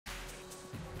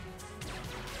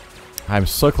I'm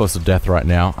so close to death right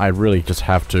now. I really just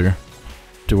have to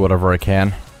do whatever I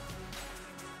can.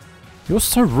 You're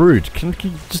so rude. Can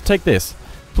you just take this?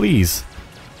 Please.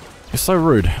 You're so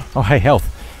rude. Oh, hey,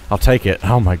 health. I'll take it.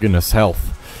 Oh my goodness,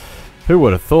 health. Who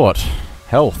would have thought?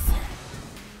 Health.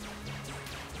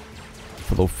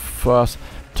 For the first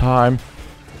time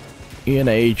in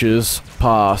ages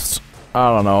past. I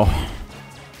don't know.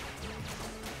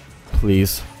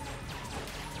 Please.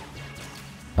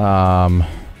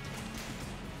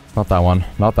 Not that one.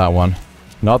 Not that one.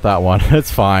 Not that one. It's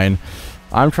fine.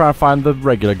 I'm trying to find the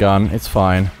regular gun. It's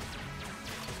fine.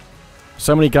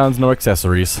 So many guns, no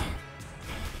accessories.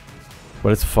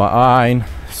 But it's fine.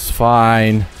 It's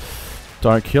fine.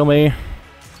 Don't kill me.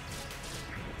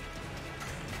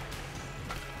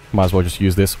 Might as well just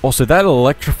use this. Also, that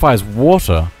electrifies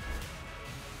water.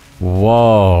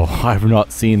 Whoa. I've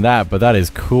not seen that, but that is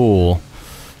cool.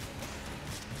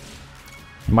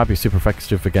 It might be super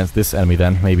effective against this enemy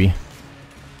then, maybe.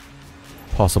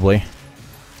 Possibly.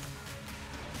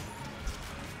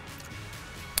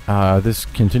 This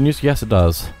continues? Yes, it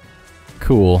does.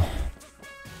 Cool.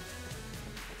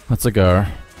 Let's go.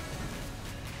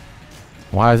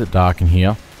 Why is it dark in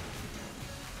here?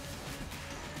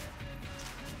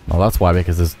 Well, that's why,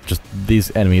 because there's just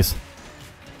these enemies.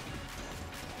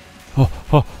 Oh,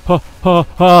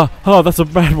 that's a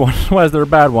bad one. Why is there a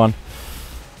bad one?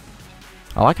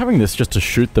 I like having this just to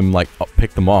shoot them, like,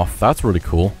 pick them off. That's really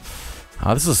cool.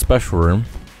 This is a special room.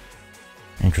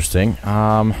 Interesting.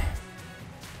 I'm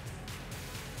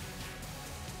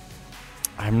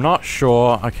not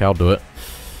sure. Okay, I'll do it.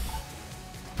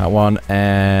 That one,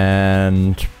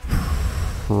 and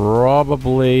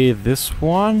probably this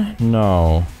one?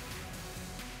 No.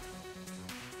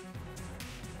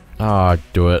 Ah,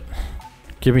 do it.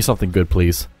 Give me something good,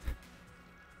 please.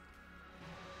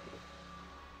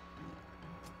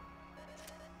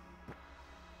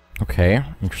 Okay,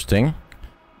 interesting.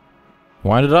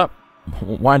 Wind it up.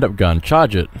 Wind up gun.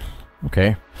 Charge it.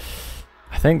 Okay.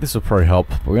 I think this will probably help,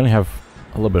 but we only have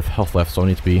a little bit of health left, so I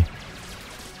need to be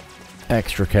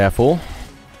extra careful.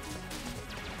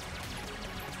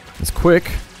 It's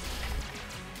quick.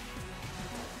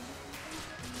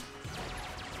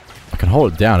 I can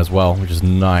hold it down as well, which is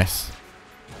nice.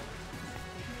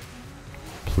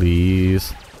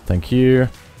 Please. Thank you.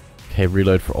 Okay,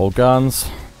 reload for all guns.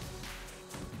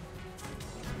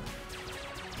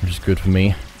 Which is good for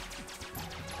me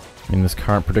in this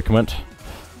current predicament.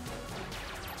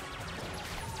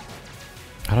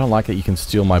 I don't like that you can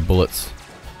steal my bullets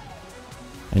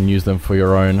and use them for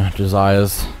your own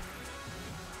desires.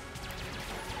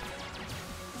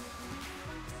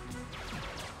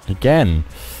 Again.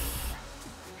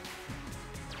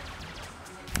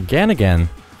 Again.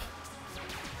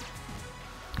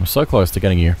 I'm so close to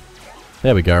getting you.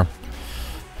 There we go.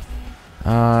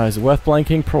 Is it worth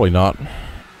blanking? Probably not.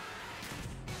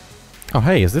 Oh,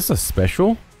 hey, is this a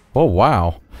special? Oh,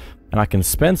 wow. And I can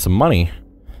spend some money.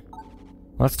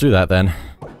 Let's do that then.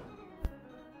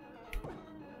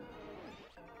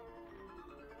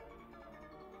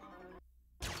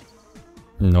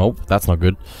 Nope, that's not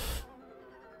good.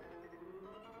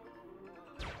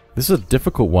 This is a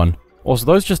difficult one. Also,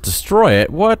 those just destroy it.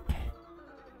 What?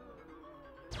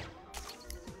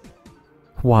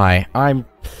 Why?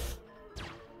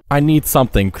 I need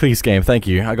something. Please, game. Thank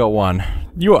you. I got one.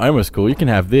 You are almost cool. You can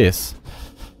have this.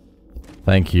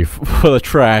 Thank you for the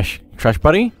trash. Trash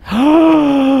buddy?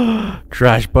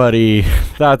 Trash buddy.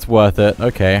 That's worth it.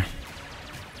 Okay.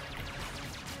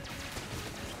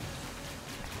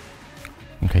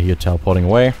 Okay, you're teleporting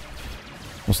away.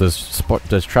 Also,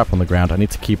 there's trap on the ground. I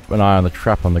need to keep an eye on the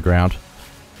trap on the ground.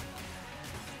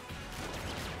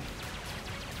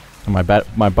 And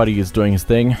my buddy is doing his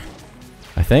thing.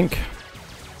 I think.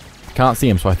 Can't see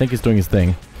him, so I think he's doing his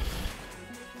thing.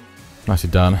 Nicely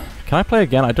done. Can I play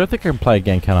again? I don't think I can play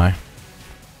again, can I?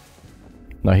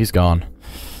 No, he's gone.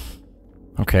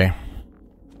 Okay.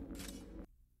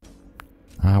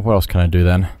 What else can I do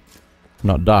then?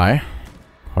 Not die.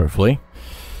 Hopefully.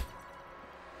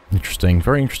 Interesting.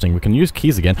 Very interesting. We can use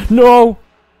keys again. No!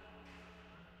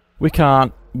 We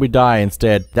can't. We die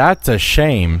instead. That's a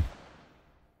shame.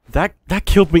 That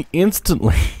killed me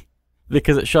instantly.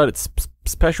 Because it showed its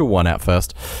special one out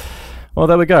first. Well,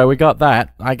 there we go. We got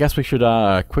that. I guess we should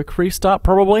quick restart,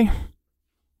 probably.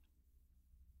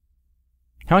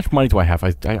 How much money do I have?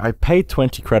 I paid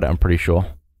 20 credit, I'm pretty sure.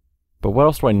 But what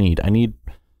else do I need? I need...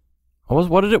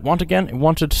 What did it want again? It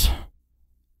wanted...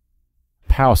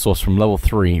 power source from level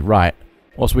 3. Right.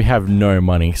 Also, we have no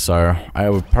money, so I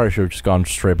would probably should have just gone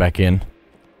straight back in.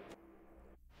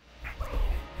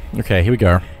 Okay, here we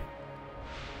go.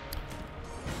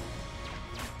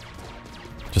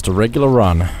 Just a regular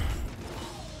run.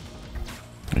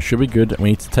 It should be good. We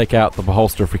need to take out the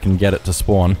beholster if we can get it to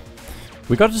spawn.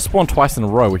 We got it to spawn twice in a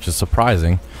row, which is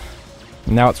surprising.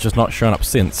 Now it's just not shown up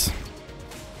since.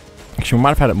 Actually, we might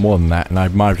have had it more than that, and I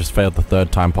might have just failed the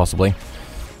third time, possibly.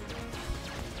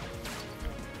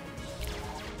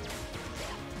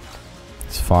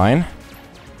 It's fine.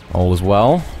 All is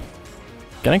well.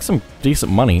 Getting some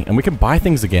decent money, and we can buy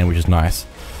things again, which is nice.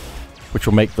 Which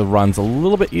will make the runs a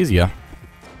little bit easier.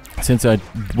 Since I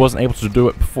wasn't able to do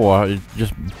it before, it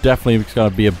just definitely is going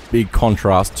to be a big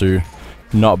contrast to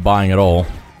not buying at all.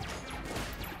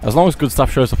 As long as good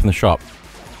stuff shows up in the shop.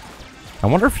 I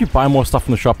wonder if you buy more stuff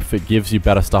in the shop if it gives you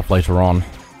better stuff later on.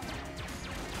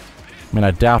 I mean,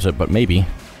 I doubt it, but maybe.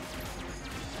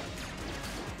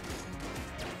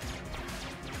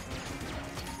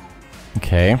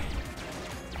 Okay.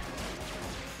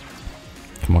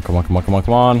 Come on, come on, come on, come on,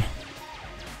 come on.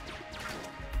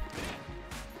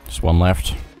 Just one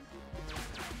left.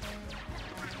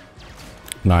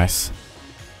 Nice.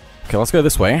 Okay, let's go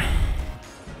this way.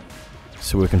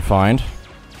 See what we can find.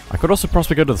 I could also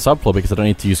possibly go to the subfloor because I don't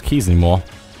need to use keys anymore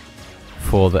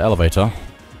for the elevator.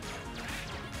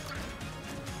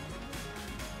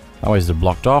 That way is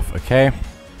blocked off, okay.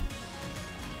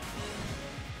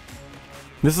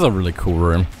 This is a really cool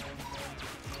room.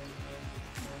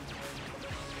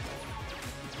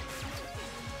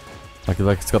 Like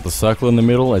it's got the circle in the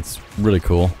middle, it's really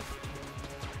cool.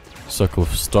 Circle of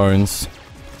stones.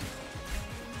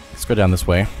 Let's go down this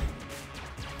way.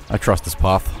 I trust this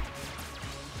path.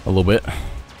 A little bit.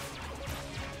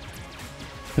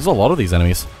 There's a lot of these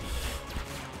enemies.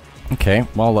 Okay,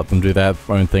 well, I'll let them do their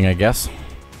own thing, I guess.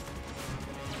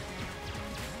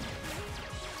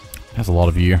 There's a lot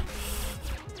of you.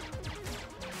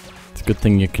 It's a good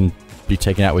thing you can be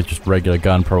taken out with just regular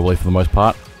gun, probably, for the most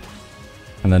part.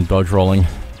 And then dodge rolling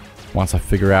once I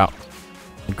figure out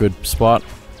a good spot.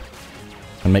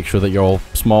 And make sure that you're all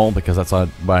small, because that's what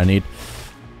I need.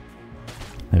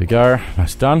 There we go.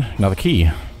 Nice, done. Another key.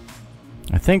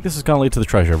 I think this is going to lead to the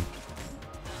treasure.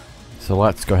 So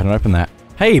let's go ahead and open that.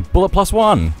 Hey, bullet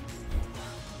 +1!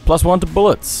 +1 to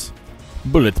bullets.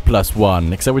 Bullet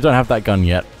 +1. Except we don't have that gun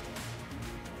yet.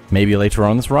 Maybe later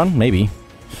on this run? Maybe.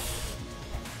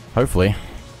 Hopefully.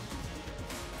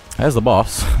 There's the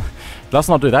boss. Let's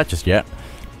not do that just yet.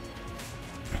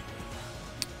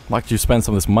 I'd like to spend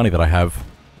some of this money that I have.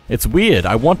 It's weird.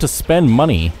 I want to spend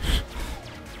money.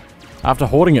 After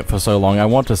hoarding it for so long, I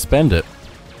want to spend it.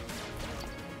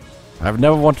 I've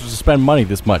never wanted to spend money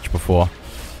this much before.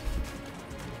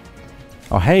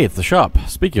 Oh hey, it's the shop.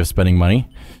 Speaking of spending money,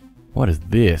 what is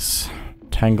this?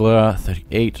 Tangler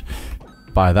 38.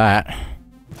 Buy that.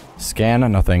 Scan,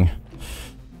 nothing.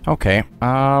 Okay,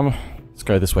 let's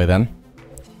go this way then.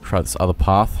 Try this other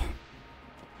path.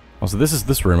 Oh, so this is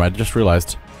this room, I just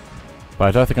realized. But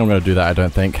I don't think I'm going to do that, I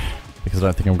don't think. Because I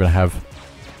don't think I'm going to have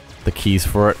the keys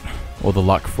for it. Or the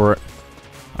luck for it.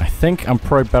 I think I'm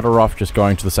probably better off just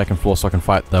going to the second floor so I can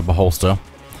fight the beholster.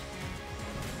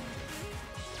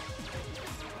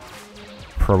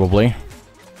 Probably.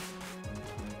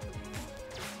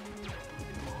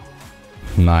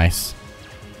 Nice.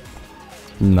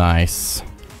 Nice.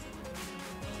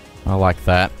 I like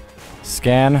that.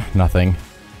 Scan, nothing.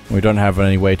 We don't have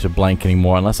any way to blank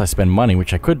anymore unless I spend money,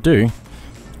 which I could do.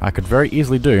 I could very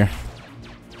easily do.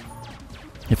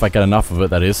 If I get enough of it,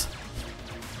 that is.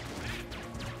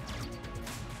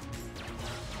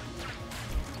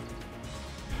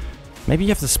 Maybe you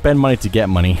have to spend money to get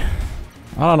money.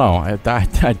 I don't know.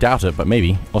 I doubt it, but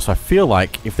maybe. Also, I feel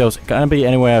like if there was going to be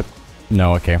anywhere...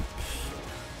 No, okay.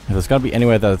 If there's going to be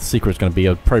anywhere that the secret's going to be, it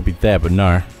would probably be there, but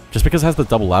no. Just because it has the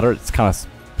double ladder, it's kind of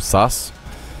sus.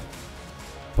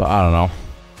 But I don't know.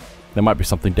 There might be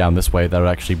something down this way that would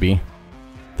actually be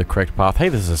the correct path. Hey,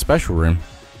 this is a special room.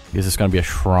 Is this going to be a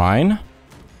shrine?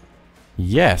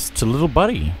 Yes, to little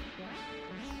buddy.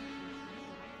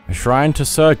 A shrine to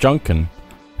Sir Gungeon,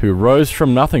 who rose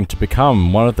from nothing to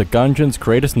become one of the Gungeon's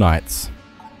greatest knights.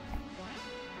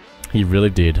 He really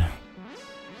did.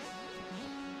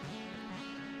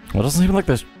 Well, it doesn't seem like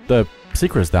the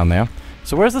secret is down there.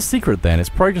 So where's the secret then? It's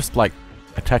probably just like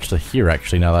attached to here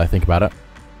actually, now that I think about it.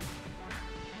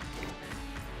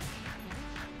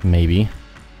 Maybe.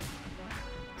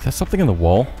 Is there something in the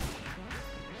wall?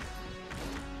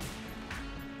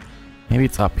 Maybe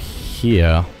it's up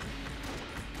here.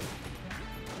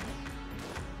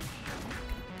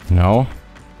 No,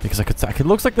 because it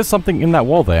looks like there's something in that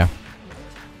wall there.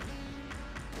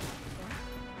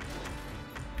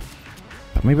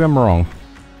 But maybe I'm wrong.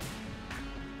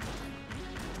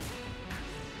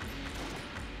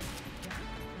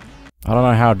 I don't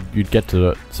know how you'd get to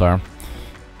it, so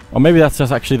Or maybe that's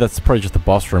just actually, that's probably just the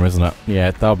boss room, isn't it?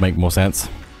 Yeah, that would make more sense.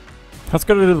 Let's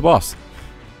go to do the boss.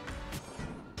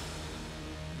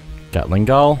 Gatling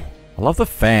Gull. I love the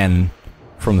fan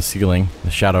from the ceiling,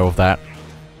 the shadow of that.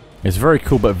 It's very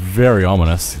cool, but very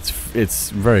ominous. It's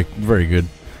very, very good.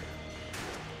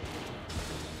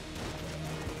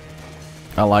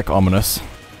 I like ominous.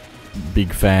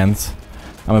 Big fans.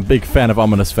 I'm a big fan of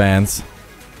ominous fans.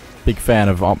 Big fan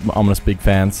of ominous big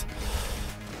fans.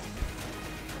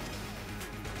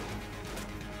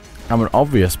 I'm an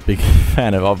obvious big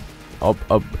fan of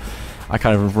I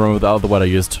can't even remember the other word I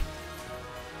used.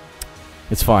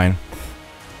 It's fine.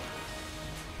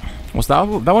 What's that?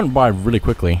 That went by really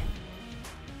quickly.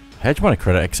 Hedge money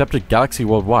credit accepted Galaxy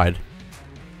worldwide.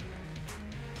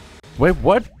 Wait,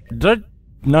 what? Did I?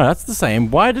 No, that's the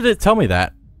same. Why did it tell me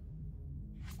that?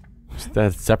 Is that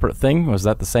a separate thing, or is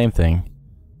that the same thing?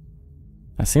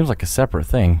 That seems like a separate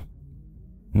thing.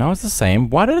 No, it's the same.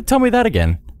 Why did it tell me that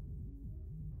again?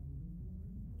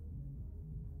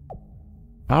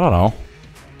 I don't know.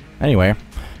 Anyway,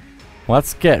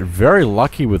 let's get very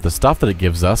lucky with the stuff that it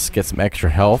gives us. Get some extra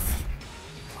health.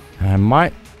 And I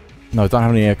might... No, I don't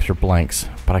have any extra blanks.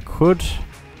 But I could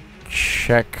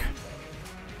check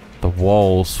the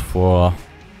walls for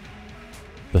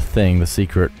the thing, the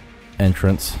secret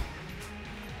entrance.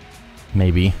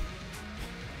 Maybe.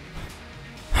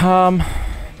 Maybe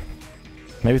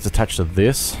it's attached to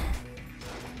this.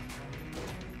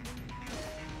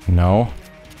 No.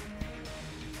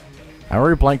 I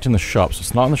already blanked in the shop, so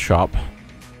it's not in the shop.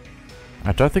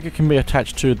 I don't think it can be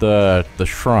attached to the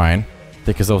shrine,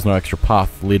 because there was no extra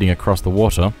path leading across the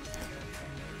water.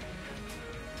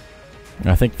 And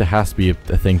I think there has to be a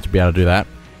thing to be able to do that.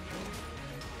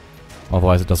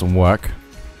 Otherwise it doesn't work.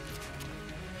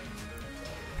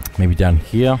 Maybe down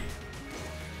here.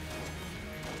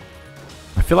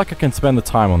 I feel like I can spend the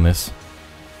time on this.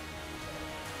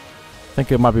 I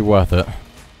think it might be worth it.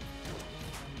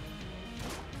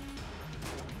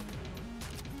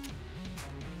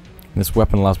 This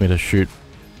weapon allows me to shoot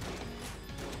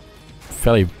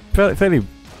fairly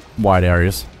wide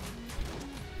areas.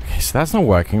 Okay, so that's not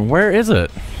working. Where is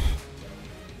it?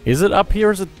 Is it up here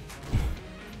or is it...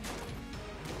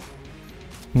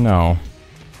 No.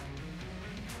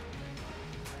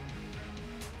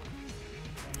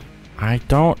 I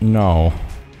don't know.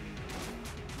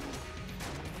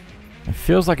 It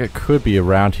feels like it could be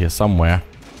around here somewhere.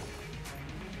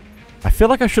 I feel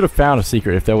like I should have found a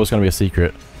secret if there was going to be a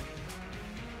secret.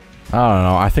 I don't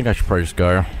know, I think I should probably just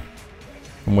go.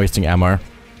 I'm wasting ammo.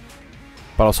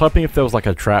 But I was hoping if there was like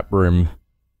a trap room,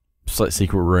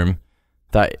 secret room,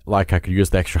 that like I could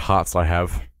use the extra hearts I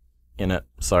have in it,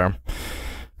 so.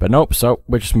 But nope, so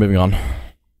we're just moving on.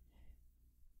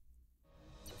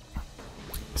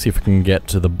 See if we can get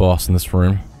to the boss in this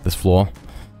room, this floor.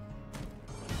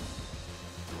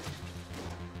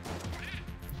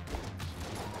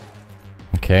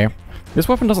 Okay. This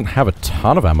weapon doesn't have a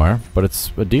ton of ammo, but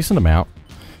it's a decent amount.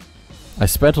 I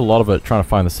spent a lot of it trying to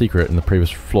find the secret in the previous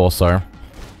floor, so...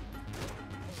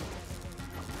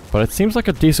 But it seems like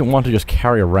a decent one to just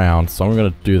carry around, so I'm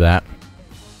gonna do that.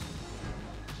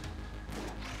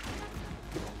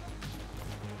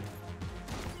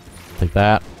 Take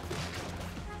that.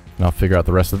 And I'll figure out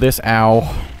the rest of this. Ow!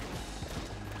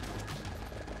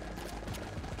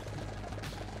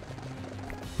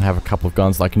 I have a couple of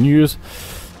guns that I can use.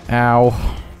 Ow.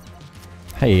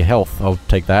 Hey, health. I'll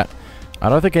take that. I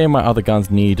don't think any of my other guns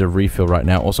need a refill right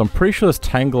now. Also, I'm pretty sure this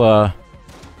Tangler...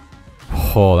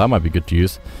 Oh, that might be good to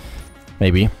use.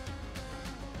 Maybe.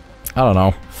 I don't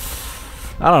know.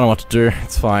 I don't know what to do.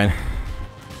 It's fine.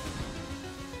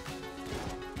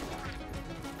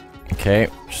 Okay.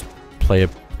 Just play your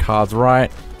cards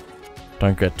right.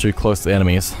 Don't get too close to the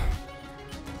enemies.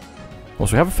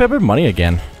 Also, we have a fair bit of money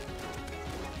again.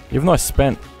 Even though I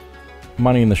spent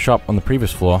money in the shop on the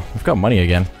previous floor, we've got money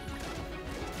again.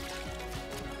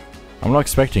 I'm not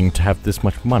expecting to have this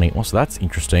much money. Also, that's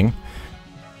interesting.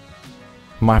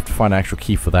 Might have to find an actual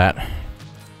key for that.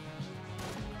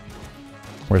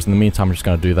 Whereas in the meantime, I'm just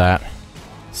going to do that.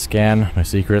 Scan, no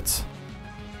secrets.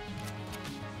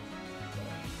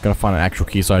 Gonna find an actual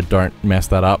key so I don't mess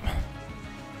that up.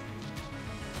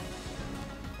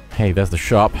 Hey, there's the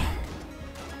shop.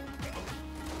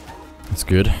 That's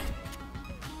good.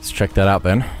 Let's check that out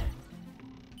then.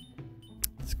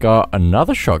 It's got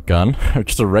another shotgun.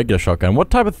 Just a regular shotgun. What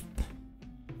type of...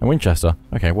 A Winchester.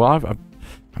 Okay, well,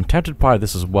 I'm tempted to buy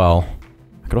this as well.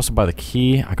 I could also buy the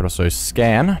key. I could also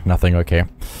scan. Nothing, okay.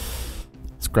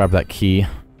 Let's grab that key.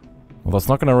 Well, that's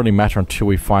not going to really matter until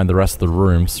we find the rest of the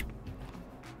rooms.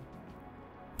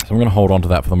 So I'm going to hold on to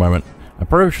that for the moment. I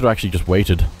probably should have actually just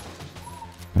waited.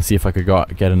 And see if I could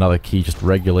get another key just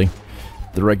regularly.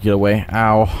 The regular way.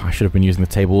 Ow, I should have been using the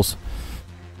tables.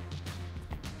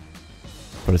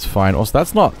 But it's fine. Also,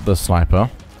 that's not the sniper.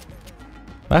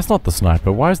 That's not the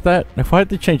sniper. Why is that? Why did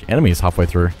they change enemies halfway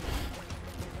through?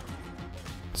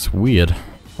 It's weird.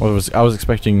 Well, I was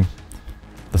expecting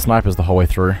the snipers the whole way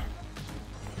through.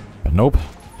 But nope.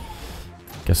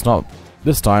 Guess not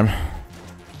this time.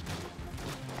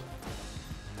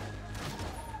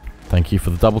 Thank you for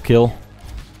the double kill.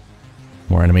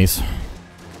 More enemies.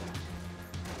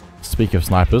 Speaking of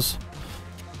snipers.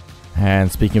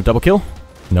 And speaking of double kill.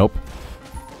 Nope.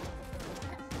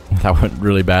 That went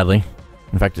really badly.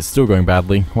 In fact, it's still going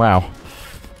badly. Wow.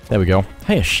 There we go.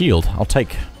 Hey, a shield. I'll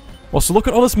take. Also, look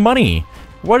at all this money.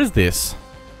 What is this?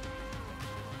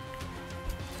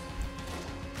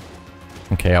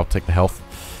 Okay, I'll take the health.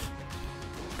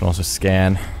 Can also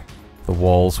scan the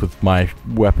walls with my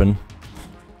weapon.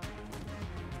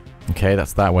 Okay,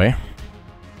 that's that way.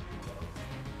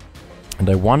 And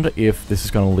I wonder if this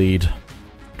is going to lead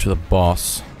to the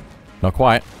boss. Not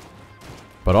quite,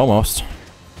 but almost.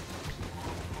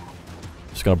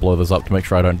 Just going to blow this up to make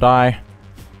sure I don't die.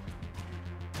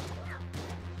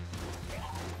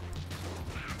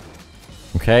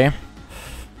 Okay.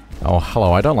 Oh,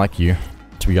 hello, I don't like you,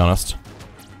 to be honest.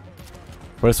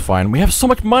 But it's fine. We have so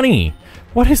much money!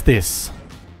 What is this?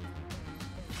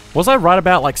 Was I right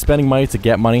about, like, spending money to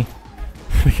get money?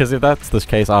 Because if that's the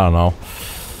case, I don't know.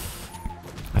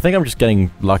 I think I'm just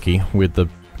getting lucky with the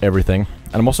everything.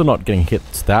 And I'm also not getting hit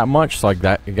that much, so like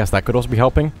that, I guess that could also be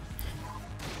helping.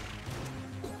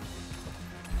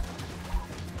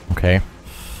 Okay.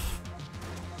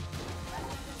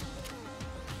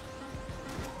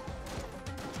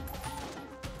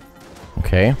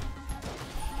 Okay.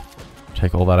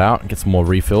 Take all that out and get some more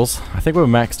refills. I think we're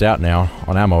maxed out now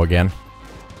on ammo again,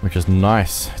 which is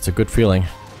nice. It's a good feeling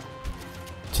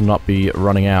to not be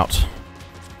running out.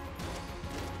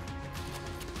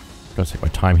 Gotta take my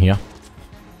time here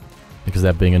because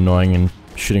they're being annoying and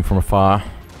shooting from afar,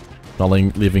 not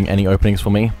leaving any openings for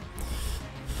me.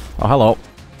 Oh, hello.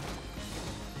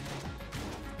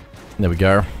 There we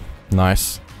go.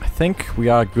 Nice. I think we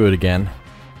are good again.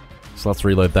 So let's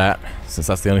reload that, since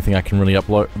that's the only thing I can really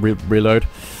reload.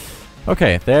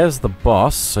 Okay, there's the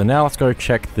boss. So now let's go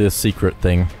check the secret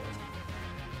thing.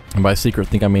 And by secret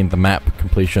thing I mean the map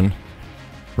completion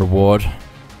reward.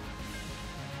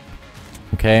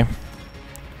 Okay.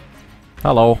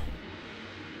 Hello.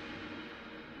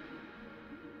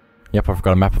 Yep, I've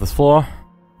got a map of this floor.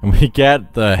 And we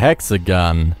get the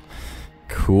hexagon.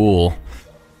 Cool.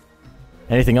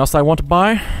 Anything else I want to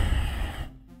buy?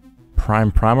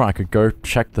 Prime primer. I could go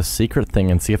check the secret thing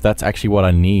and see if that's actually what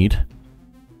I need.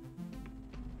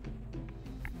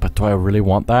 But do I really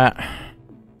want that?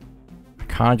 I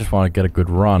kinda just want to get a good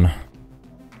run.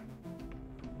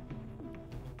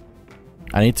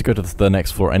 I need to go to the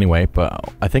next floor anyway,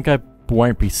 but I think I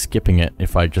won't be skipping it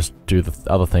if I just do the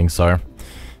other thing, so...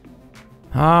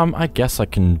 I guess I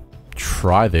can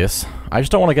try this. I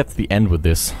just don't want to get to the end with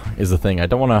this, is the thing. I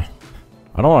don't want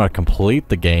to complete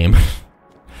the game.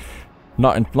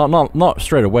 Not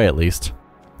straight away, at least.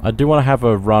 I do want to have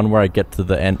a run where I get to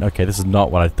the end. Okay, this is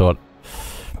not what I thought.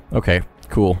 Okay,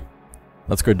 cool.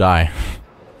 Let's go die.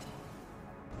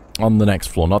 On the next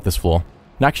floor, not this floor.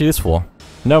 Actually, this floor.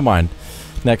 Never mind.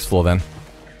 Next floor, then.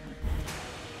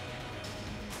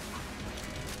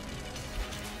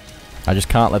 I just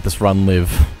can't let this run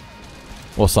live.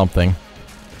 Or something.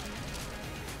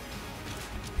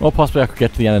 Or possibly I could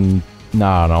get to the end and...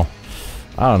 Nah, no.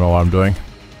 I don't know what I'm doing.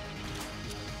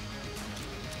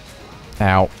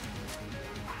 Ow.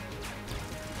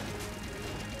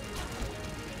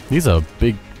 These are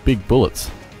big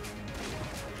bullets.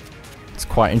 It's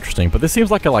quite interesting, but this seems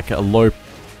like a low...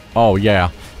 Oh, yeah.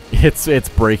 It's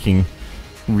breaking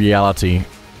reality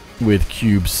with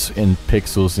cubes and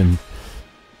pixels and...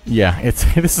 Yeah, it's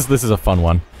this is a fun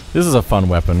one. This is a fun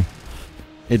weapon.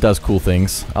 It does cool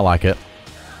things. I like it.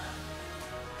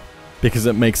 Because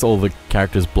it makes all the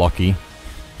characters blocky.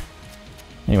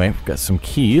 Anyway, we've got some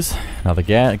keys, another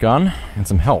gun, and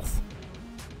some health.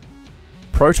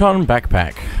 Proton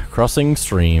backpack. Crossing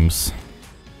streams.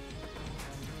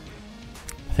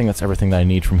 I think that's everything that I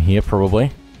need from here,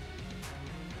 probably.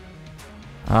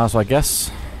 So I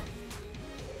guess...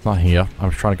 Not here. I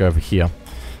was trying to go over here.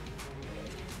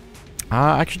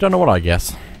 I actually don't know what I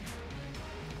guess.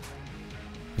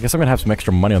 I guess I'm gonna have some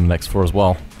extra money on the next floor as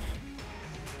well.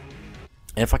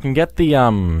 If I can get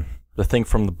the thing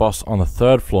from the boss on the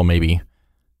third floor, maybe,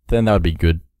 then that would be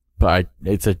good. But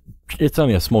it's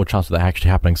only a small chance of that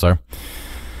actually happening. So,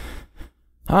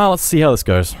 let's see how this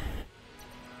goes.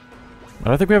 I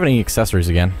don't think we have any accessories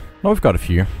again. No, we've got a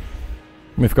few.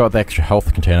 We've got the extra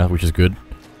health container, which is good.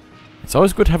 It's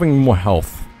always good having more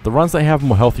health. The runs that have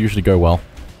more health usually go well.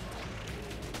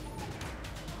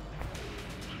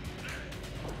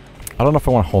 I don't know if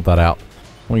I want to hold that out. I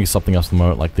want to use something else at the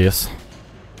moment, like this.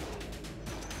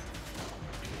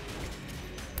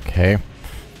 Okay.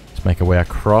 Let's make our way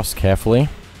across carefully.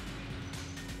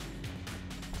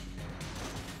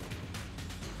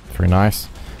 Very nice.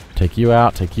 Take you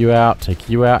out, take you out, take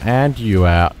you out, and you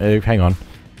out. Hang on.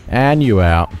 And you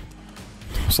out.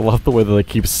 I just love the way that they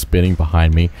keep spinning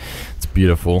behind me. It's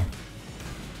beautiful.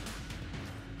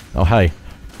 Oh, hey.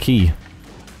 Key.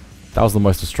 That was the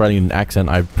most Australian accent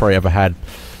I've probably ever had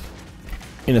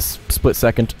in a split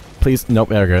second. Please. Nope,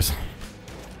 there it goes.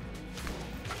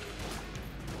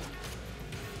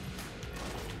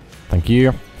 Thank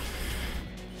you.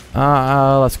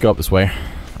 Let's go up this way.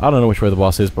 I don't know which way the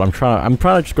boss is, but I'm trying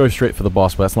to just go straight for the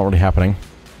boss, but that's not really happening.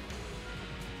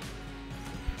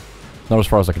 Not as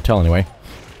far as I can tell, anyway.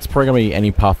 It's probably gonna be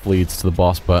any path leads to the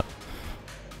boss, but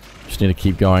just need to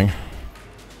keep going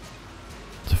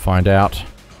to find out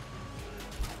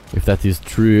if that is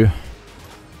true.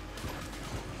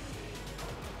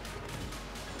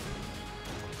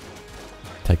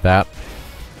 Take that.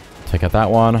 Take out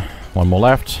that one. One more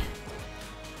left.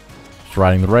 Just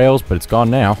riding the rails, but it's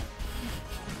gone now.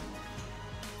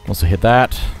 Also hit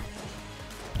that.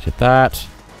 Hit that.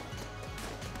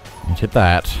 And hit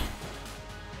that.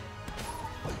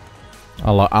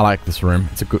 I like this room.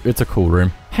 It's a cool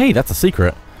room. Hey, that's a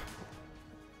secret.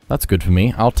 That's good for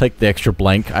me. I'll take the extra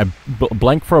blank.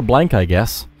 Blank for a blank, I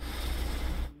guess.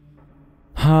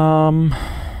 I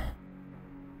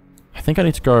think I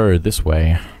need to go this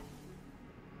way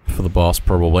for the boss,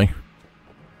 probably,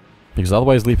 because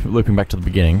otherwise looping back to the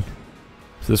beginning.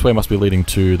 So this way must be leading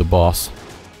to the boss.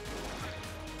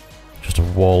 Just a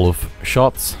wall of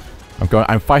shots.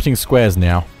 I'm fighting squares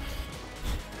now.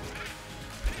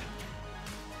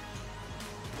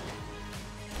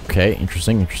 Okay,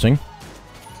 interesting.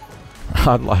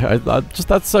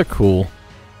 That's so cool.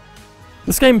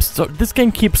 This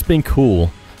game keeps being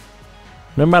cool.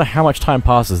 No matter how much time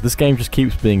passes, this game just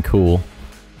keeps being cool.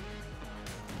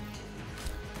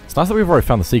 It's nice that we've already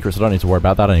found the secret, so I don't need to worry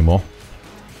about that anymore.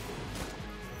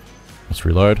 Let's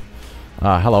reload.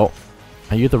 Hello.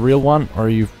 Are you the real one, or are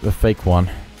you a fake one?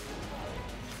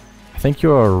 I think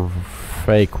you're a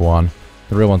fake one.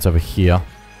 The real one's over here.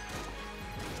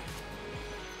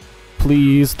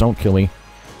 Please, don't kill me.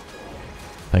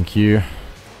 Thank you.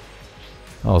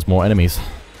 Oh, there's more enemies.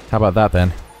 How about that,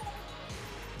 then?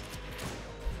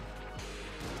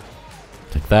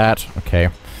 Take that. Okay.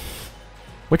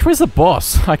 Which way's the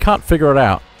boss? I can't figure it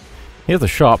out. Here's the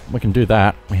shop. We can do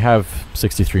that. We have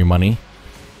 63 money.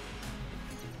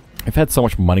 I've had so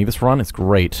much money this run. It's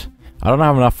great. I don't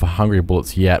have enough for hungry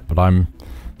bullets yet, but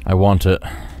I want it.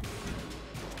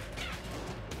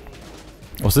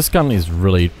 Also, this gun is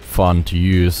really fun to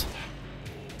use.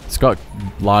 It's got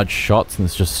large shots and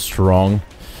it's just strong,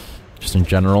 just in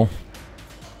general.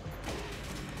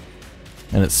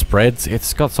 And it spreads.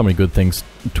 It's got so many good things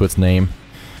to its name.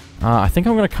 I think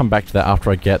I'm going to come back to that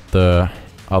after I get the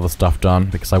other stuff done,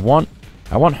 because I want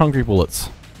hungry bullets.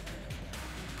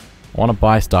 I want to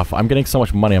buy stuff. I'm getting so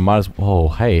much money, I might as well... Oh,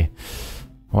 hey.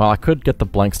 Well, I could get the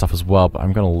blank stuff as well, but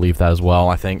I'm going to leave that as well,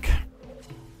 I think.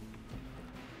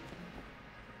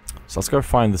 So let's go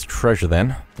find this treasure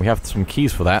then. We have some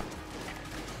keys for that,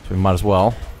 so we might as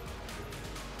well.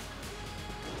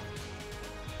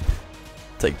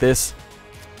 Take this.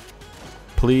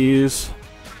 Please.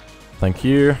 Thank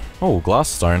you. Oh, glass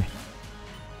stone.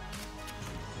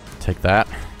 Take that.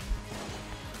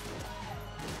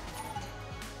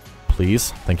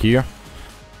 Please. Thank you.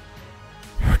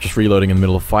 Just reloading in the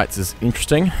middle of fights is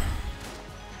interesting,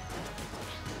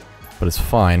 but it's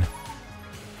fine.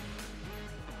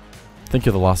 I think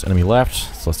you're the last enemy left,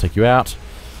 so let's take you out.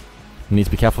 You need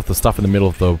to be careful with the stuff in the middle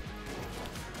of the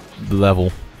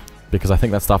level, because I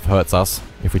think that stuff hurts us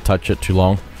if we touch it too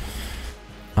long.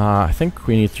 I think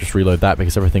we need to just reload that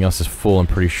because everything else is full, I'm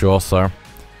pretty sure, so...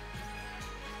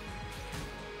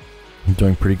 I'm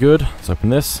doing pretty good. Let's open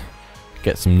this.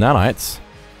 Get some nanites.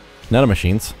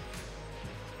 Nanomachines.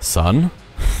 Sun.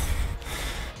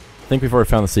 I think we've already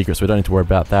found the secret, so we don't need to worry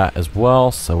about that as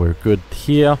well, so we're good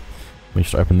here. We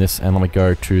just open this, and let me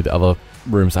go to the other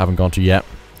rooms I haven't gone to yet.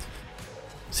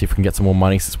 See if we can get some more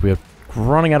money, since we're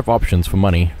running out of options for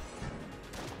money.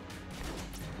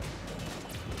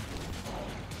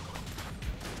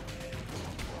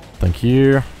 Thank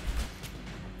you.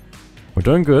 We're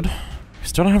doing good. We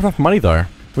still don't have enough money, though.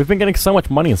 We've been getting so much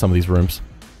money in some of these rooms.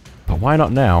 But why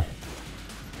not now?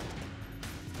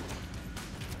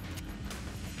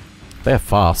 They're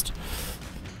fast.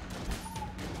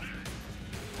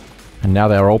 And now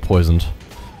they are all poisoned.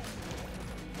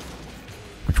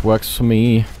 Which works for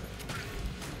me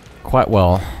quite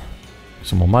well.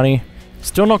 Some more money.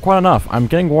 Still not quite enough. I'm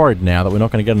getting worried now that we're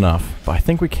not going to get enough. But I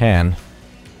think we can.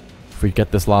 If we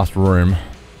get this last room.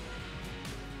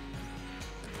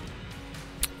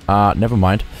 Never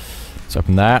mind. Let's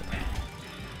open that.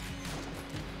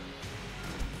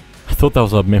 I thought that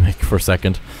was a mimic for a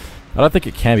second. I don't think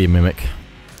it can be a mimic.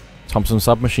 Thompson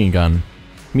submachine gun.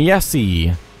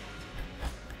 Miasi.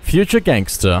 Future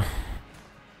gangster.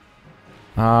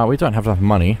 We don't have enough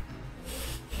money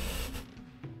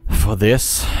for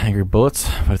this. Angry bullets,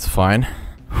 but it's fine.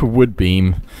 Wood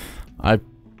beam. I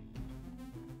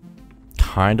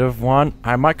kind of want.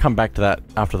 I might come back to that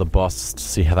after the boss to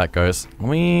see how that goes.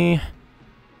 I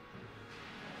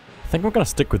think we're gonna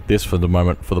stick with this for the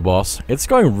moment for the boss. It's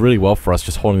going really well for us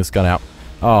just holding this gun out.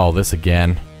 Oh, this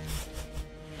again.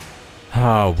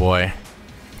 Oh boy.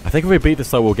 I think if we beat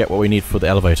this though, we'll get what we need for the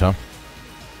elevator.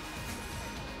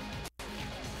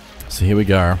 So here we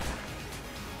go.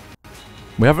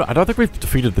 We haven't. I don't think we've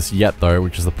defeated this yet though,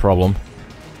 which is the problem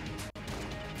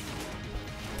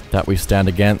that we stand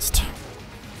against.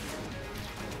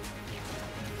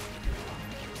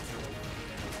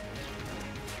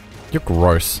 You're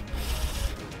gross.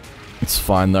 It's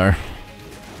fine though.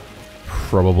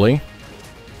 Probably.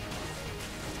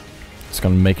 Just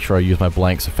gonna make sure I use my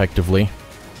blanks effectively.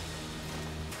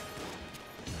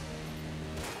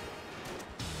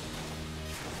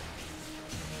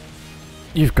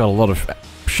 You've got a lot of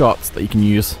shots that you can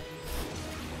use.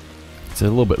 It's a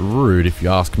little bit rude if you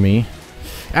ask me.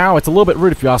 Ow, it's a little bit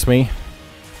rude if you ask me.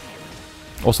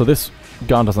 Also, this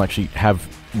gun doesn't actually have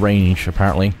range,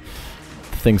 apparently.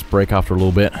 Things break after a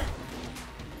little bit.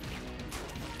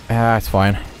 It's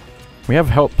fine. We have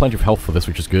plenty of health for this,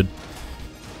 which is good.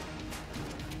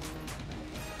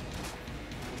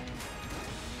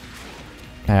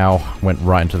 Ow, went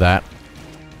right into that.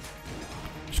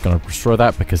 Just gonna destroy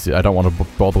that because I don't want to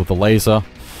bother with the laser.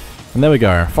 And there we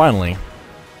go, finally.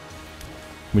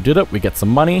 We did it, we get some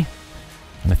money.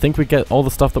 And I think we get all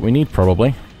the stuff that we need,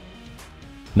 probably.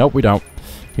 Nope, we don't.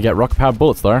 We get rocket-powered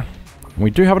bullets, though. And we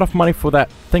do have enough money for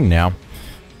that thing now.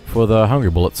 For the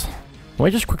hungry bullets. Let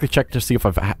me just quickly check to see if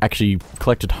I've actually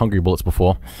collected hungry bullets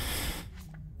before.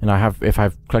 And if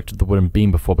I've collected the wooden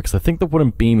beam before, because I think the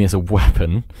wooden beam is a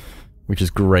weapon. Which is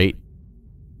great.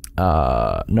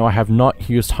 No, I have not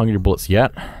used hungry bullets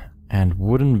yet. And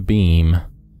wooden beam.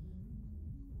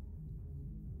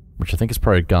 Which I think is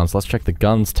probably guns. Let's check the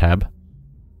guns tab.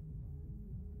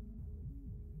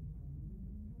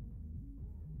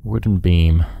 Wooden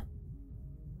beam.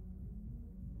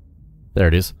 There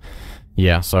it is.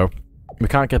 Yeah, so we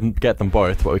can't get them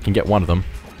both, but we can get one of them.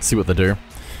 See what they do.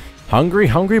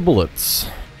 Hungry bullets.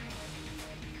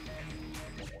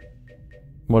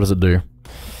 What does it do?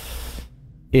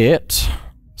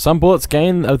 Some bullets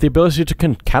gain the ability to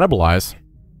cannibalize.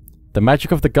 The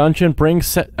magic of the Gungeon brings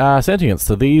sentience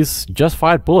to these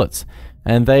just-fired bullets,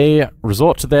 and they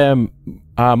resort to their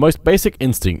most basic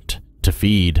instinct, to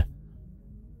feed.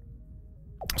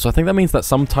 So I think that means that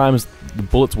sometimes the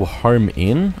bullets will home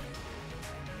in?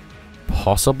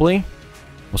 Possibly?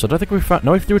 Also, I don't think we found...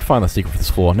 No, if we would find the secret for this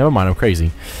floor. Never mind, I'm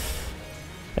crazy.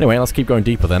 Anyway, let's keep going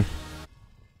deeper then.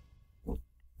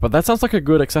 But that sounds like a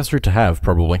good accessory to have,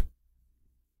 probably.